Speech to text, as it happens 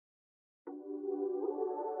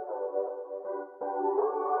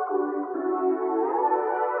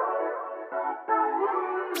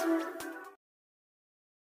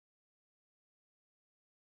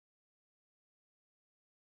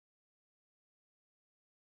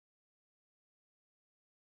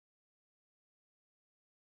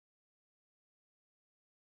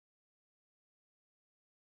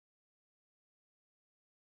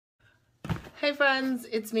Hey friends,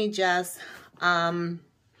 it's me, Jess. Sorry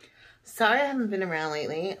I haven't been around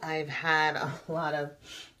lately. I've had a lot of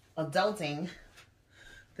adulting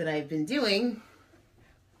that I've been doing,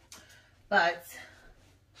 but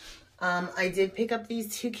I did pick up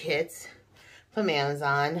these two kits from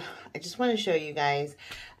Amazon. I just want to show you guys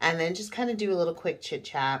and then just kind of do a little quick chit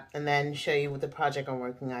chat and then show you what the project I'm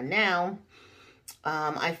working on now.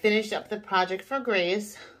 I finished up the project for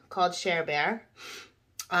Grace called Share Bear.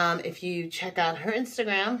 If you check out her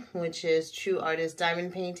Instagram, which is True Artist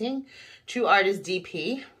Diamond Painting, True Artist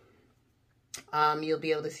DP, you'll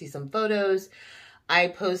be able to see some photos. I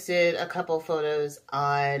posted a couple photos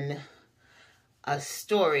on a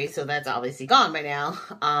story, so that's obviously gone by now.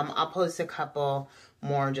 I'll post a couple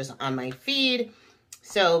more just on my feed.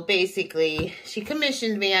 So basically, she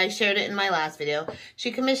commissioned me. I shared it in my last video.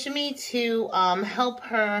 She commissioned me to help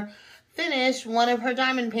her finish one of her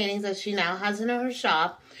diamond paintings that she now has in her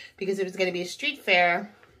shop, because it was going to be a street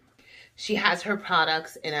fair. She has her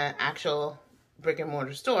products in an actual brick and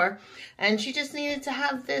mortar store, and she just needed to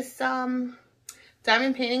have this diamond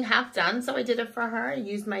painting half done, so I did it for her. I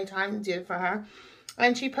used my time to do it for her,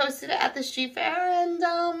 and she posted it at the street fair, and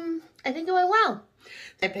I think it went well.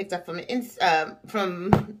 I picked up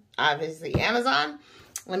from obviously Amazon.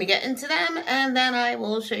 Let me get into them, and then I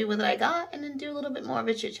will show you what I got and then do a little bit more of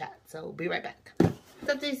a chit chat. So we'll be right back.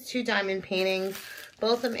 So these two diamond paintings,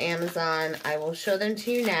 both from Amazon. I will show them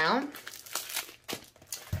to you now.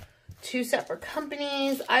 Two separate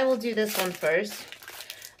companies. I will do this one first.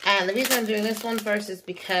 And the reason I'm doing this one first is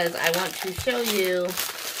because I want to show you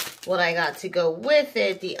what I got to go with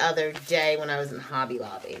it the other day when I was in Hobby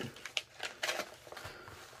Lobby.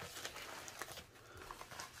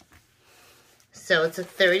 So it's a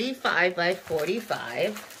 35 by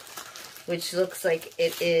 45, which looks like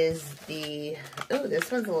it is the, oh,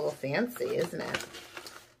 this one's a little fancy, isn't it?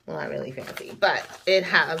 Well, not really fancy, but it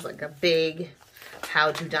has like a big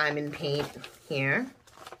how to diamond paint here.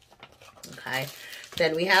 Okay.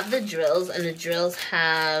 Then we have the drills, and the drills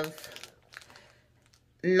have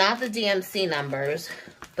not the DMC numbers,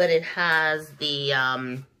 but it has the,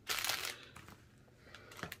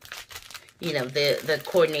 you know, the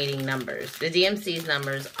coordinating numbers. The DMC's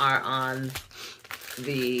numbers are on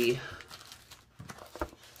the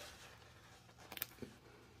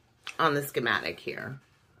schematic here.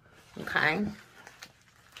 Okay.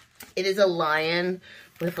 It is a lion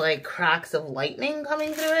with like cracks of lightning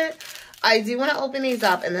coming through it. I do want to open these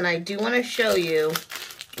up, and then I do want to show you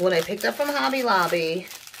what I picked up from Hobby Lobby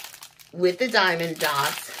with the diamond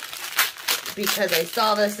dots, because I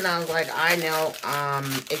saw this and I was like, I know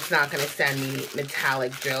it's not going to send me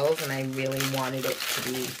metallic drills, and I really wanted it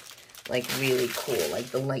to be like really cool,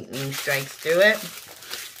 like the lightning strikes through it.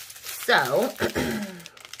 So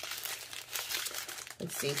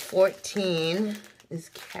let's see, 14 is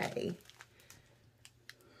K.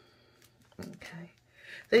 Okay.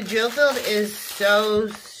 The drill field is so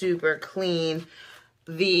super clean.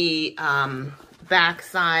 The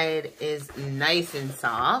backside is nice and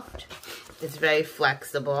soft. It's very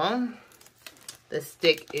flexible. The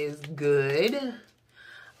stick is good.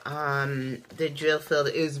 The drill field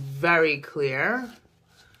is very clear.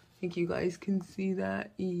 I think you guys can see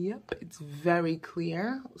that. Yep, it's very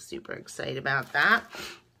clear. Super excited about that.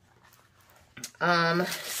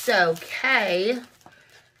 So K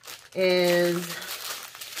is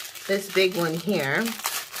this big one here,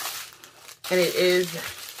 and it is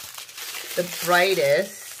the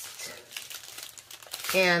brightest,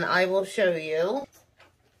 and I will show you.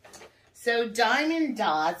 So Diamond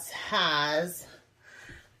Dots has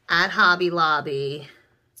at Hobby Lobby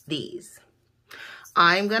these.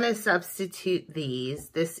 I'm going to substitute these.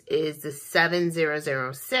 This is the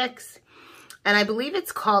 7006, and I believe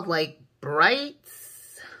it's called like Bright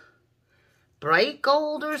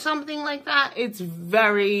Gold or something like that. It's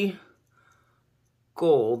very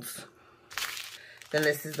gold. Then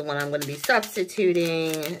this is the one I'm going to be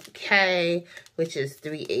substituting, K, which is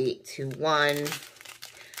 3821.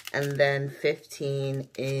 And then 15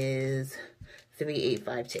 is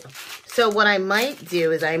 3852. So what I might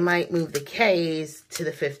do is I might move the Ks to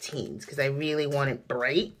the 15s, because I really want it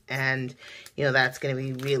bright. And, you know, that's going to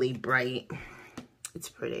be really bright. It's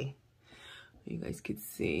pretty. You guys could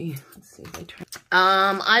see. Let's see if I turn.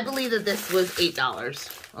 I believe that this was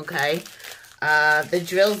 $8. Okay. The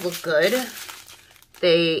drills look good.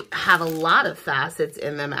 They have a lot of facets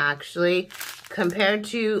in them, actually, compared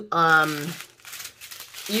to,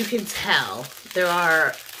 you can tell there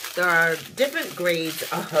are different grades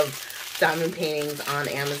of diamond paintings on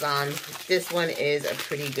Amazon. This one is a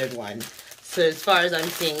pretty good one. So as far as I'm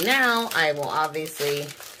seeing now, I will obviously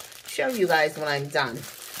show you guys when I'm done.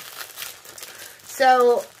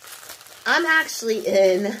 So I'm actually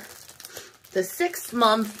in the 6th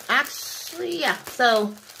month, actually, yeah.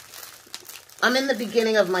 So I'm in the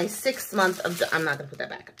beginning of my 6th month of, I'm not gonna put that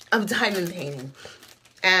back, of diamond painting.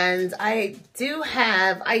 And I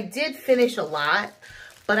did finish a lot,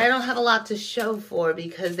 but I don't have a lot to show for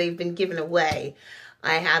because they've been given away.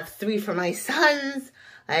 I have 3 for my sons,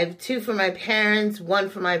 I have 2 for my parents, 1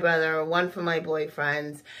 for my brother, 1 for my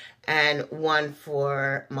boyfriends, and 1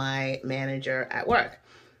 for my manager at work.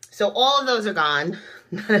 So all of those are gone.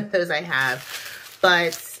 None of those I have.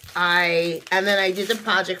 But and then I did the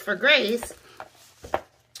project for Grace.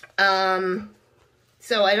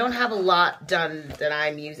 So I don't have a lot done that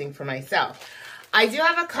I'm using for myself. I do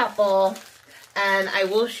have a couple, and I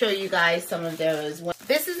will show you guys some of those.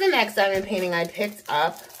 This is the next diamond painting I picked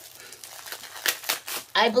up.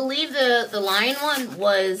 I believe the Lion one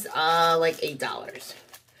was like $8.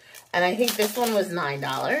 And I think this one was $9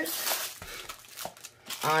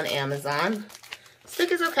 on Amazon.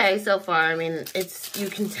 Stick is okay so far. I mean, you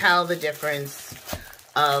can tell the difference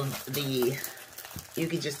of you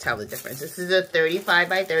can just tell the difference. This is a 35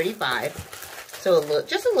 by 35. So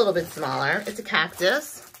just a little bit smaller. It's a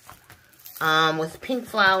cactus with pink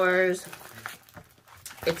flowers.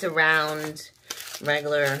 It's a round,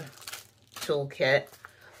 regular toolkit.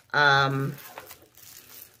 I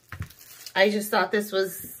just thought this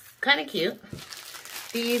was kind of cute.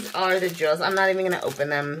 These are the drills. I'm not even going to open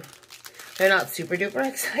them. They're not super duper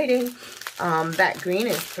exciting. That green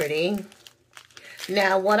is pretty.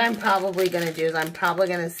 Now, what I'm probably going to do is I'm probably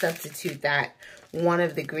going to substitute that one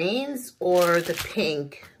of the greens or the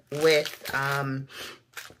pink with,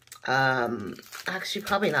 actually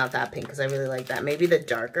probably not that pink because I really like that. Maybe the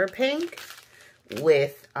darker pink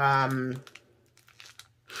with an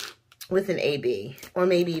AB, or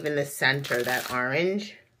maybe even the center, that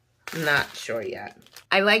orange. I'm not sure yet.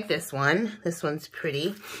 I like this one. This one's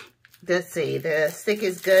pretty. Let's see, the stick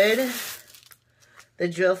is good. The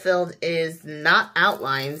drill field is not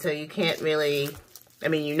outlined, so you can't really, I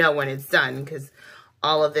mean, you know when it's done because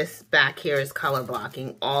all of this back here is color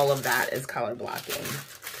blocking. All of that is color blocking.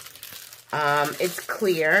 It's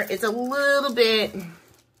clear. It's a little bit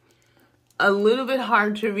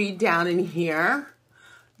hard to read down in here.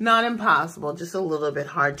 Not impossible, just a little bit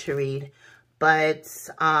hard to read. But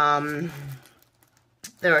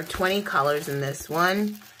there are 20 colors in this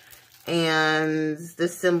one. And the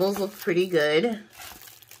symbols look pretty good.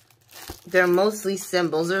 They're mostly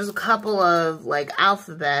symbols. There's a couple of like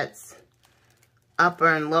alphabets, upper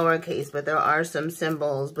and lowercase, but there are some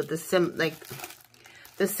symbols. But the symbols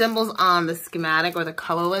on the schematic or the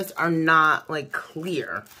color list are not like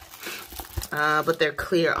clear. But they're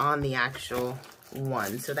clear on the actual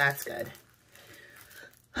one, so that's good.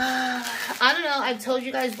 I don't know, I've told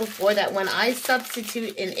you guys before that when I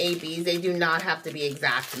substitute in ABs, they do not have to be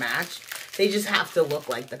exact match. They just have to look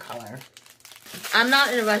like the color. I'm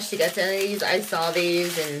not in a rush to get to any of these. I saw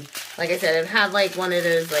these, and like I said, I've had like one of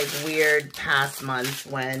those like weird past months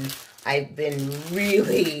when I've been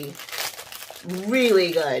really,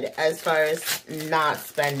 really good as far as not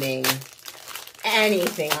spending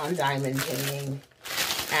anything on diamond painting.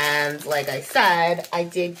 And like I said, I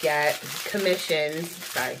did get commissioned,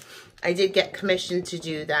 to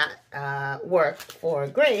do that work for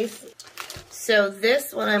Grace. So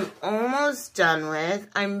this one I'm almost done with.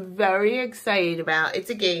 I'm very excited about. It's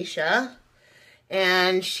a Geisha.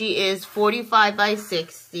 And she is 45 by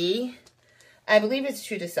 60. I believe it's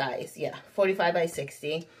true to size. Yeah, 45 by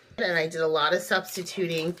 60. And I did a lot of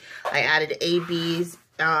substituting. I added ABs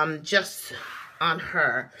just on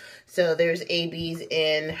her. So there's ABs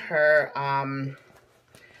in her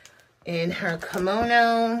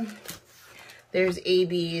kimono. There's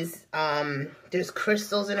ABs, there's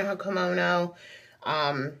crystals in her kimono.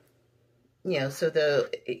 You know, so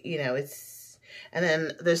it's, and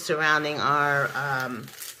then the surrounding are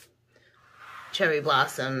cherry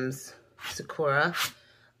blossoms, sakura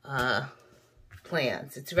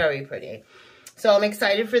plants. It's very pretty. So I'm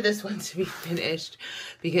excited for this one to be finished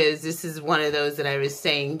because this is one of those that I was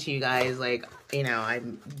saying to you guys, like, you know,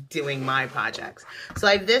 I'm doing my projects. So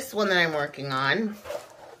I have this one that I'm working on.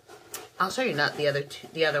 I'll show you not the other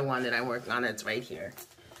one that I'm working on. It's right here.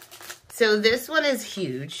 So this one is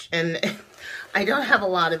huge and I don't have a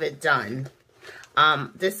lot of it done. I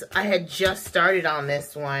had just started on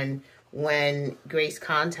this one when Grace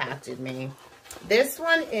contacted me. This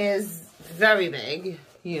one is very big.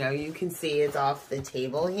 You know, you can see it's off the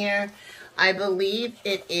table here. I believe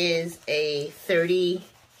it is a 30,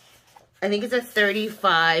 I think it's a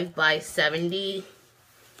 35 by 70.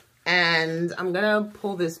 And I'm gonna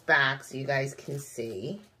pull this back so you guys can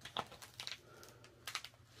see.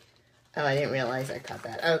 Oh, I didn't realize I cut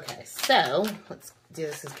that. Okay, so let's do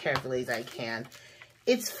this as carefully as I can.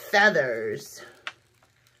 It's feathers.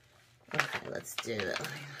 Okay, let's do it.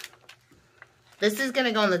 This is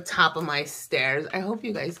gonna go on the top of my stairs. I hope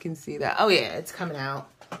you guys can see that. Oh yeah, it's coming out.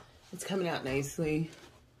 It's coming out nicely.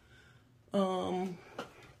 So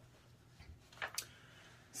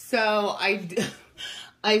I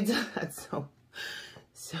got so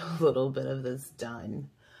little bit of this done.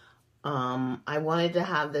 I wanted to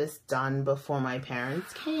have this done before my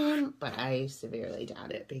parents came, but I severely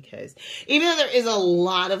doubt it because even though there is a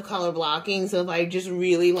lot of color blocking, so if I just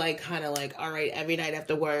really like kind of like, all right, every night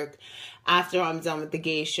after work, after I'm done with the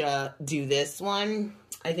Geisha, do this one,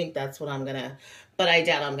 I think that's what I'm gonna, but I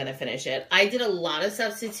doubt I'm gonna finish it. I did a lot of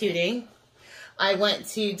substituting. I went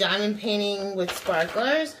to diamond painting with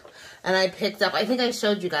sparklers, and I picked up, I think I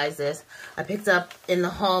showed you guys this, I picked up in the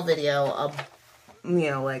haul video,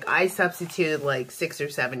 you know, like I substituted like 6 or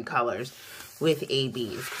 7 colors with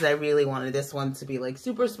ABs because I really wanted this one to be like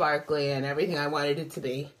super sparkly and everything I wanted it to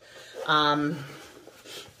be.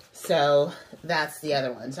 So that's the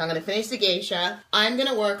other one. So I'm going to finish the Geisha. I'm going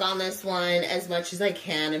to work on this one as much as I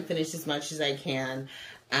can and finish as much as I can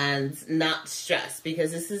and not stress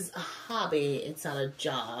because this is a hobby. It's not a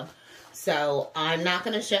job. So I'm not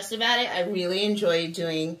going to stress about it. I really enjoyed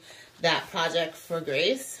doing that project for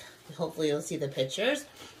Grace. Hopefully you'll see the pictures.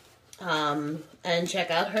 And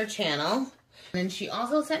check out her channel. And she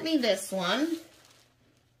also sent me this one.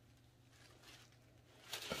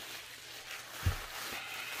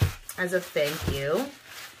 As a thank you.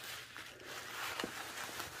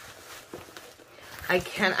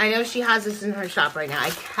 I know she has this in her shop right now.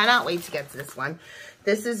 I cannot wait to get to this one.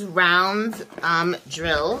 This is round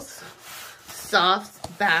drills,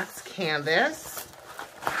 soft backed canvas.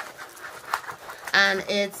 And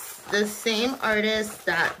it's the same artist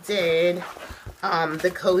that did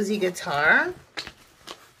the cozy guitar.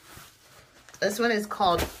 This one is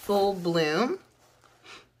called Full Bloom.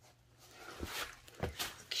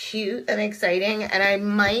 Cute and exciting, and I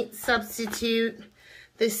might substitute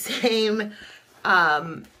the same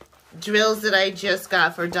drills that I just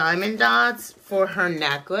got for diamond dots for her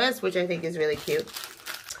necklace, which I think is really cute.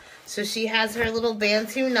 So she has her little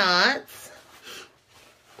Bantu knots,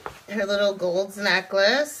 her little gold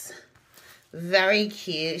necklace, very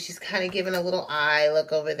cute. She's kind of giving a little eye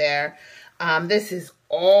look over there. This is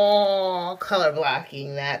all color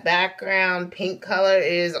blocking. That background pink color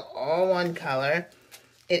is all one color.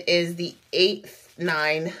 It is the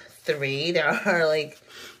 893. There are like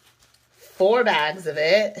 4 bags of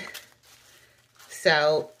it.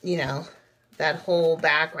 So, you know, that whole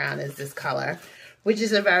background is this color, which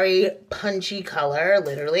is a very punchy color,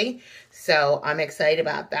 literally. So I'm excited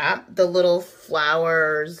about that. The little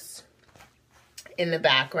flowers in the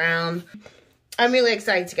background. I'm really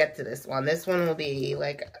excited to get to this one. This one will be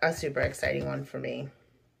like a super exciting one for me.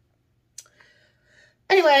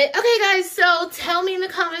 Anyway, okay guys, so tell me in the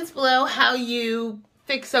comments below how you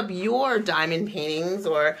fix up your diamond paintings,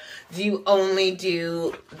 or do you only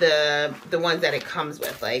do the ones that it comes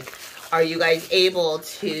with? Like, are you guys able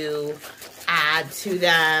to add to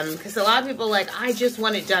them? Because a lot of people are like, I just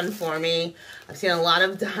want it done for me. I've seen a lot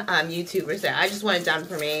of YouTubers say, I just want it done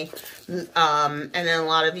for me. And then a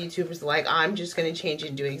lot of YouTubers are like, I'm just going to change it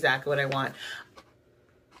and do exactly what I want.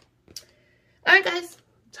 All right, guys.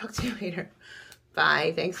 Talk to you later.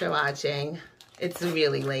 Bye. Thanks for watching. It's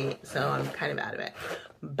really late, so I'm kind of out of it.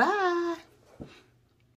 Bye.